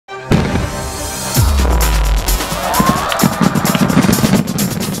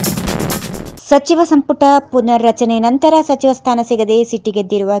ಸಚಿವ ಸಂಪುಟ ಪುನರ್ರಚನೆ ನಂತರ ಸಚಿವ ಸ್ಥಾನ ಸಿಗದೆ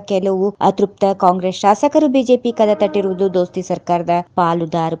ಸಿಟ್ಟಿಗೆದ್ದಿರುವ ಕೆಲವು ಅತೃಪ್ತ ಕಾಂಗ್ರೆಸ್ ಶಾಸಕರು ಬಿಜೆಪಿ ಕದ ತಟ್ಟಿರುವುದು ದೋಸ್ತಿ ಸರ್ಕಾರದ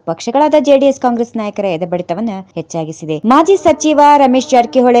ಪಾಲುದಾರ ಪಕ್ಷಗಳಾದ ಜೆಡಿಎಸ್ ಕಾಂಗ್ರೆಸ್ ನಾಯಕರ ಎದೆಬಡಿತವನ್ನ ಹೆಚ್ಚಾಗಿಸಿದೆ. ಮಾಜಿ ಸಚಿವ ರಮೇಶ್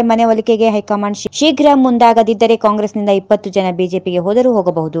ಜಾರಕಿಹೊಳಿ ಮನವೊಲಿಕೆಗೆ ಹೈಕಮಾಂಡ್ ಶೀಘ್ರ ಮುಂದಾಗದಿದ್ದರೆ ಕಾಂಗ್ರೆಸ್ನಿಂದ 20 ಜನ ಬಿಜೆಪಿಗೆ ಹೋದರೂ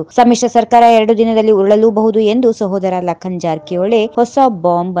ಹೋಗಬಹುದು. ಸಮ್ಮಿಶ್ರ ಸರ್ಕಾರ 2 ದಿನದಲ್ಲಿ ಉರುಳಲೂಬಹುದು ಎಂದು ಸಹೋದರ ಲಖನ್ ಜಾರಕಿಹೊಳಿ ಹೊಸ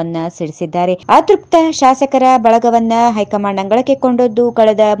ಬಾಂಬ್ ಅನ್ನ ಸಿಡಿಸಿದ್ದಾರೆ. ಅತೃಪ್ತ ಶಾಸಕರ ಬಳಗವನ್ನ ಹೈಕಮಾಂಡ್ ಅಂಗಳಕ್ಕೆ ಕೊಂಡೊದ್ದು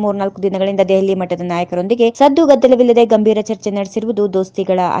ಕಳೆದ 3-4 ದಿನಗಳಿಂದ ದೆಹಲಿ ಮಟ್ಟದ ನಾಯಕರೊಂದಿಗೆ ಸದ್ದು ಗದ್ದಲವಿಲ್ಲದೆ ಗಂಭೀರ ಚರ್ಚೆ ನಡೆಸಿರುವುದು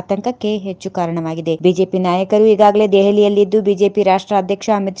ದೋಸ್ತಿಗಳ ಆತಂಕಕ್ಕೆ ಹೆಚ್ಚು ಕಾರಣವಾಗಿದೆ. ಬಿಜೆಪಿ ನಾಯಕರು ಈಗಾಗಲೇ ದೆಹಲಿಯಲ್ಲಿದ್ದು ಬಿಜೆಪಿ ರಾಷ್ಟ್ರ ಅಧ್ಯಕ್ಷ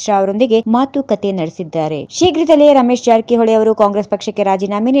ಅಮಿತ್ ಶಾ ಅವರೊಂದಿಗೆ ಮಾತುಕತೆ ನಡೆಸಿದ್ದಾರೆ. ಶೀಘ್ರದಲ್ಲೇ ರಮೇಶ್ ಜಾರಕಿಹೊಳಿ ಅವರು ಕಾಂಗ್ರೆಸ್ ಪಕ್ಷಕ್ಕೆ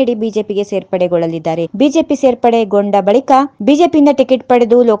ರಾಜೀನಾಮೆ ನೀಡಿ ಬಿಜೆಪಿಗೆ ಸೇರ್ಪಡೆಗೊಳ್ಳಲಿದ್ದಾರೆ. ಬಿಜೆಪಿ ಸೇರ್ಪಡೆಗೊಂಡ ಬಳಿಕ ಬಿಜೆಪಿಯಿಂದ ಟಿಕೆಟ್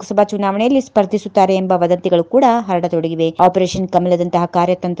ಪಡೆದು ಲೋಕಸಭಾ ಚುನಾವಣೆಯಲ್ಲಿ ಸ್ಪರ್ಧಿಸುತ್ತಾರೆ ಎಂಬ ವದಂತಿಗಳು ಕೂಡ ಹರಡತೊಡಗಿವೆ. ಆಪರೇಷನ್ ಕಮಲದಂತಹ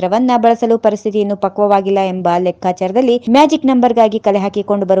ಕಾರ್ಯತಂತ್ರವನ್ನ ಬಳಸಲು ಪರಿಸ್ಥಿತಿ ಇನ್ನೂ ಪಕ್ವವಾಗಿಲ್ಲ ಎಂಬ ಲೆಕ್ಕಾಚಾರದಲ್ಲಿ ಮ್ಯಾಜಿಕ್ ನಂಬರ್ಗಾಗಿ ಕಲೆ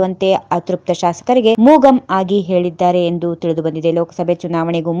ಹಾಕಿಕೊಂಡು ಬರುವಂತೆ ಅತೃಪ್ತ ಶಾಸಕರಿಗೆ ಮೂಗಂ ಆಗಿ ಹೇಳಿದ್ದಾರೆ ಎಂದು ತಿಳಿದುಬಂದಿದೆ. ಲೋಕಸಭೆ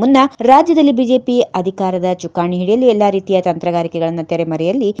ಚುನಾವಣೆಗೂ ಮುನ್ನ ರಾಜ್ಯದಲ್ಲಿ ಬಿಜೆಪಿ ಅಧಿಕಾರದ ಚುಕ್ಕಾಣಿ ಹಿಡಿಯಲು ಎಲ್ಲಾ ರೀತಿಯ ತಂತ್ರಗಾರಿಕೆಗಳನ್ನು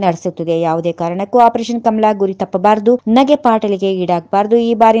ತೆರೆಮರೆಯಲ್ಲಿ ನಡೆಸುತ್ತಿದೆ. ಯಾವುದೇ ಕಾರಣಕ್ಕೂ ಆಪರೇಷನ್ ಕಮಲ ಗುರಿ ತಪ್ಪಬಾರದು, ನಗೆ ಪಾಟಲಿಗೆ ಈಡಾಗಬಾರದು.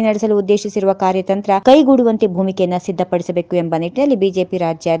 ಈ ಬಾರಿ ನಡೆಸಲು ಉದ್ದೇಶಿಸಿರುವ ಕಾರ್ಯತಂತ್ರ ಕೈಗೂಡುವಂತೆ ಭೂಮಿಕೆಯನ್ನು ಸಿದ್ಧಪಡಿಸಬೇಕು ಎಂಬ ನಿಟ್ಟಿನಲ್ಲಿ ಬಿಜೆಪಿ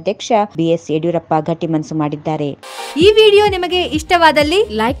ರಾಜ್ಯಾಧ್ಯಕ್ಷ ಎಸ್ ಯಡ್ಯೂರಪ್ಪ ಗಟ್ಟಿ ಮನಸ್ಸು ಮಾಡಿದ್ದಾರೆ. ಈ ವಿಡಿಯೋ ನಿಮಗೆ ಇಷ್ಟವಾದಲ್ಲಿ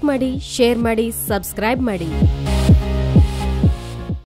ಲೈಕ್ ಮಾಡಿ, ಶೇರ್ ಮಾಡಿ, ಸಬ್ಸ್ಕ್ರೈಬ್ ಮಾಡಿ.